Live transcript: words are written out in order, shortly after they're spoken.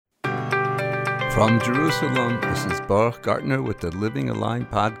From Jerusalem, this is Baruch Gartner with the Living Aligned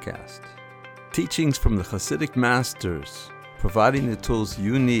podcast. Teachings from the Hasidic masters, providing the tools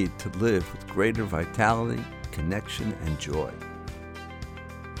you need to live with greater vitality, connection, and joy.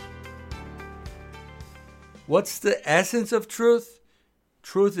 What's the essence of truth?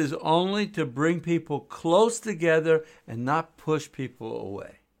 Truth is only to bring people close together and not push people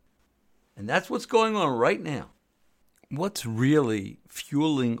away. And that's what's going on right now. What's really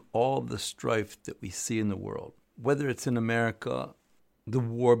fueling all the strife that we see in the world? Whether it's in America, the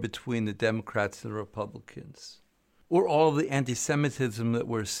war between the Democrats and the Republicans, or all the anti-Semitism that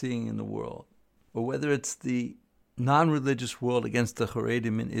we're seeing in the world, or whether it's the non-religious world against the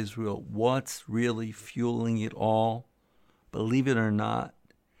Haredim in Israel, what's really fueling it all? Believe it or not,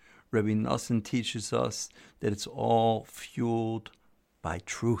 Rabbi Nosson teaches us that it's all fueled by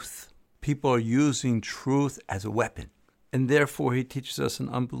truth. People are using truth as a weapon. And therefore, he teaches us an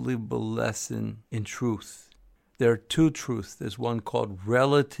unbelievable lesson in truth. There are two truths. There's one called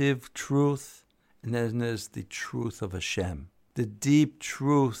relative truth, and then there's the truth of Hashem. The deep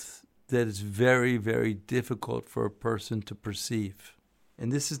truth that is very, very difficult for a person to perceive.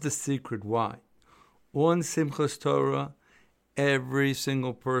 And this is the secret why. On Simchas Torah, every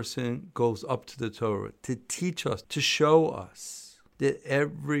single person goes up to the Torah to teach us, to show us that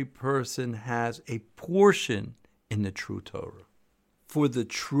every person has a portion in the true Torah. For the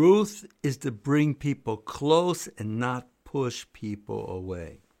truth is to bring people close and not push people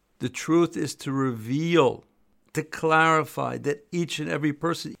away. The truth is to reveal, to clarify that each and every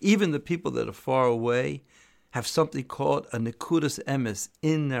person, even the people that are far away, have something called a nekudas emes.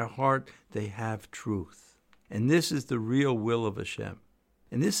 In their heart, they have truth. And this is the real will of Hashem.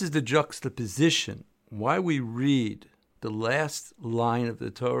 And this is the juxtaposition, why we read the last line of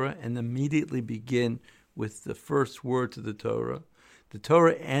the Torah and immediately begin with the first words of the Torah. The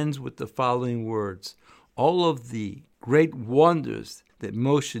Torah ends with the following words: all of the great wonders that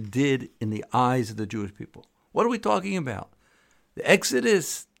Moshe did in the eyes of the Jewish people. What are we talking about? The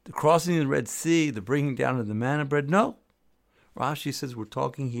Exodus, the crossing of the Red Sea, the bringing down of the manna bread? No. Rashi says we're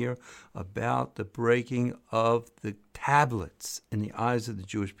talking here about the breaking of the tablets in the eyes of the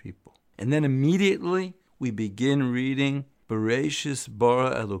Jewish people. And then immediately we begin reading Bereshis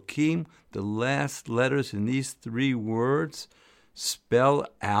bara Elokim. The last letters in these three words spell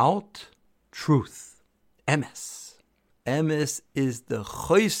out truth. Emes. Emes is the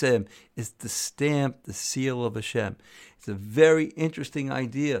choisem, is the stamp, the seal of Hashem. It's a very interesting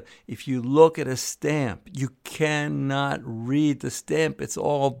idea. If you look at a stamp, you cannot read the stamp. It's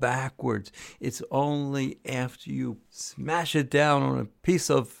all backwards. It's only after you smash it down on a piece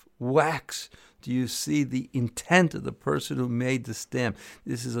of wax do you see the intent of the person who made the stamp.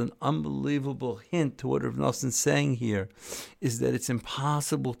 This is an unbelievable hint to what Rav Nosson is saying here, is that it's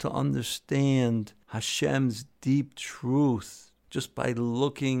impossible to understand Hashem's deep truth just by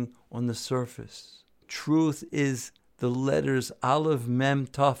looking on the surface. Truth is the letters Aleph, Mem,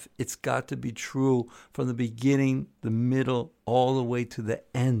 Taf. It's got to be true from the beginning, the middle, all the way to the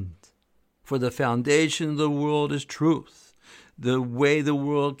end. For the foundation of the world is truth. The way the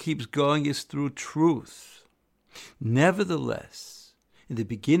world keeps going is through truth. Nevertheless, in the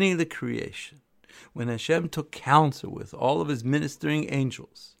beginning of the creation, when Hashem took counsel with all of his ministering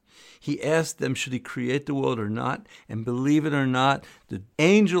angels, he asked them, should he create the world or not? And believe it or not, the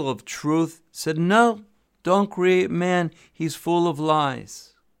angel of truth said, no, don't create man. He's full of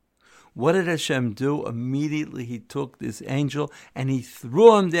lies. What did Hashem do? Immediately he took this angel and he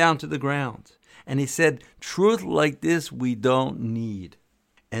threw him down to the ground. And he said, truth like this we don't need.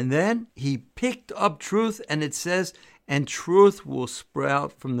 And then he picked up truth, and it says, and truth will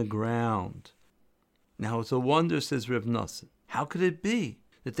sprout from the ground. Now it's a wonder, says Rav Nosson. How could it be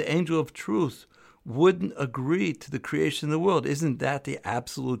that the angel of truth wouldn't agree to the creation of the world? Isn't that the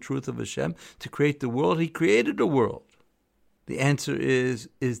absolute truth of Hashem? To create the world, he created the world. The answer is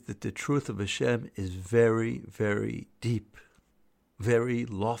that the truth of Hashem is very, very deep, very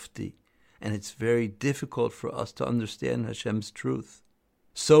lofty. And it's very difficult for us to understand Hashem's truth.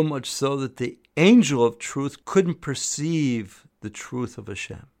 So much so that the angel of truth couldn't perceive the truth of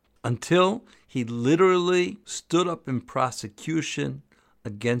Hashem until he literally stood up in prosecution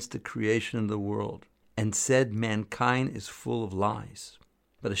against the creation of the world and said mankind is full of lies.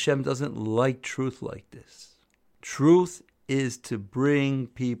 But Hashem doesn't like truth like this. Truth is to bring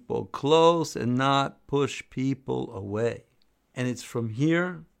people close and not push people away. And it's from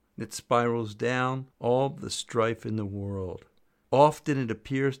here that spirals down all the strife in the world. Often it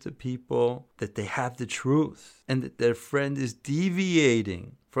appears to people that they have the truth and that their friend is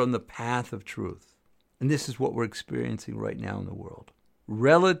deviating from the path of truth. And this is what we're experiencing right now in the world.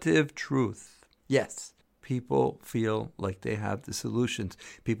 Relative truth. Yes, people feel like they have the solutions.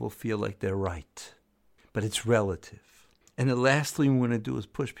 People feel like they're right. But it's relative. And the last thing we want to do is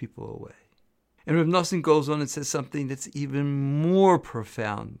push people away. And Rav Nosson goes on and says something that's even more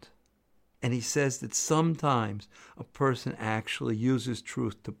profound. And he says that sometimes a person actually uses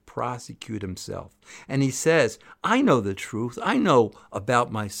truth to prosecute himself. And he says, I know the truth. I know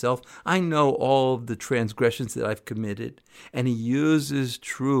about myself. I know all of the transgressions that I've committed. And he uses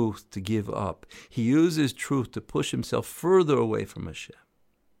truth to give up. He uses truth to push himself further away from Hashem.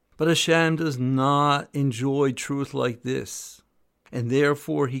 But Hashem does not enjoy truth like this. And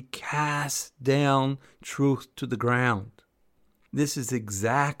therefore he casts down truth to the ground. This is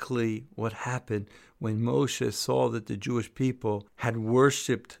exactly what happened when Moshe saw that the Jewish people had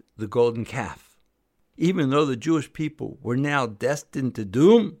worshipped the golden calf. Even though the Jewish people were now destined to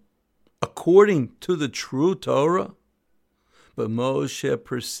doom, according to the true Torah, but Moshe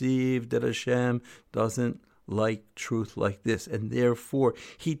perceived that Hashem doesn't like truth like this, and therefore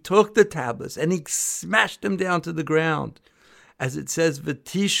he took the tablets and he smashed them down to the ground. As it says,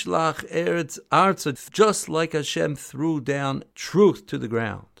 V'tishlach eretz arza, just like Hashem threw down truth to the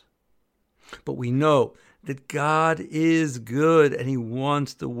ground. But we know that God is good and he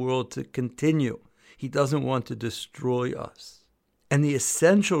wants the world to continue. He doesn't want to destroy us. And the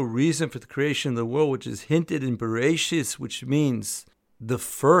essential reason for the creation of the world, which is hinted in Bereshis, which means the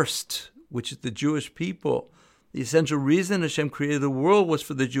first, which is the Jewish people, the essential reason Hashem created the world was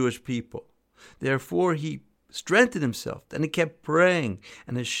for the Jewish people. Therefore, he strengthened himself, and he kept praying,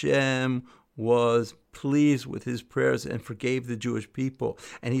 and Hashem was pleased with his prayers and forgave the Jewish people.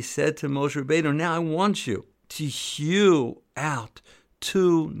 And he said to Moshe Rabbeinu, now I want you to hew out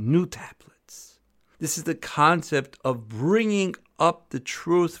 2 new tablets. This is the concept of bringing up the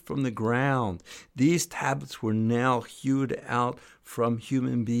truth from the ground. These tablets were now hewed out from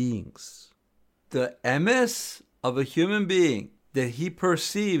human beings. The emes of a human being that he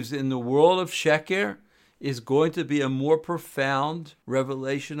perceives in the world of Sheker is going to be a more profound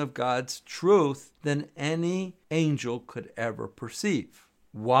revelation of God's truth than any angel could ever perceive.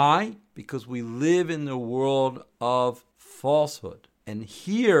 Why? Because we live in the world of falsehood. And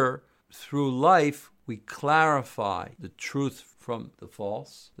here, through life, we clarify the truth from the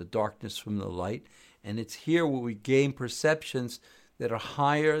false, the darkness from the light. And it's here where we gain perceptions that are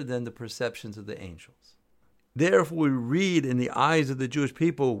higher than the perceptions of the angels. Therefore, we read in the eyes of the Jewish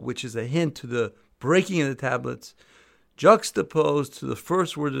people, which is a hint to the breaking of the tablets, juxtaposed to the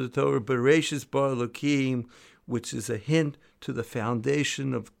first word of the Torah, Bereshis bara Elokim, which is a hint to the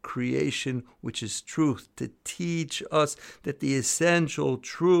foundation of creation, which is truth, to teach us that the essential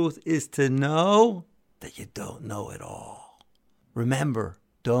truth is to know that you don't know it all. Remember,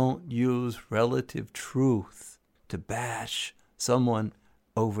 don't use relative truth to bash someone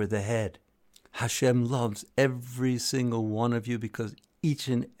over the head. Hashem loves every single one of you because each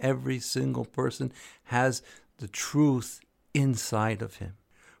and every single person has the truth inside of him.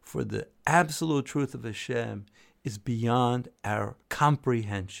 For the absolute truth of Hashem is beyond our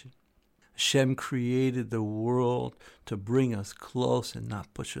comprehension. Hashem created the world to bring us close and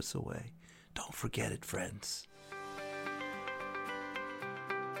not push us away. Don't forget it, friends.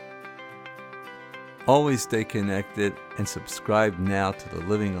 Always stay connected and subscribe now to the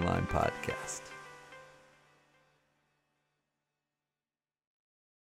Living Aligned podcast.